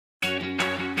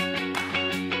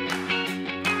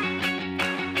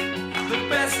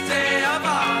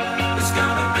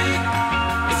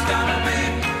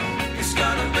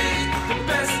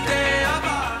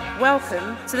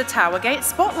welcome to the Towergate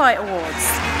Spotlight Awards.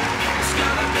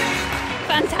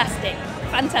 Fantastic,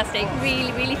 fantastic.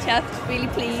 Really, really chuffed, really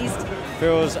pleased.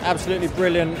 Feels absolutely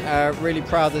brilliant, really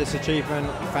proud of this achievement,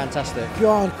 fantastic.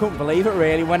 God, I couldn't believe it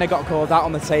really. When I got called out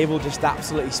on the table, just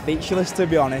absolutely speechless, to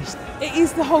be honest. It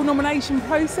is the whole nomination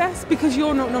process, because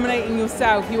you're not nominating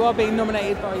yourself, you are being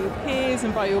nominated by your peers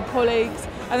and by your colleagues,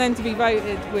 and then to be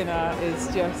voted winner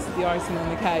is just the icing on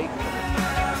the cake.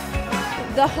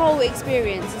 The whole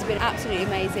experience has been absolutely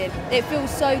amazing. It feels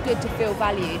so good to feel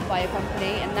valued by a company,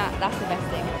 and that's the best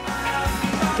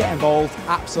thing. Get involved,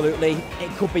 absolutely. It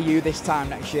could be you this time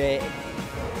next year.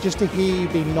 Just to hear you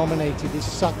being nominated is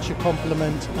such a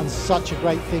compliment and such a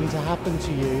great thing to happen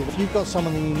to you. If you've got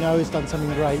someone that you know has done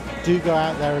something great, do go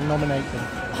out there and nominate them.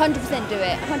 100% do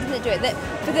it, 100% do it.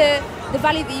 For the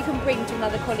value that you can bring to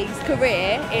another colleague's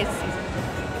career is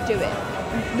do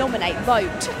it. Nominate,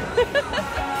 vote.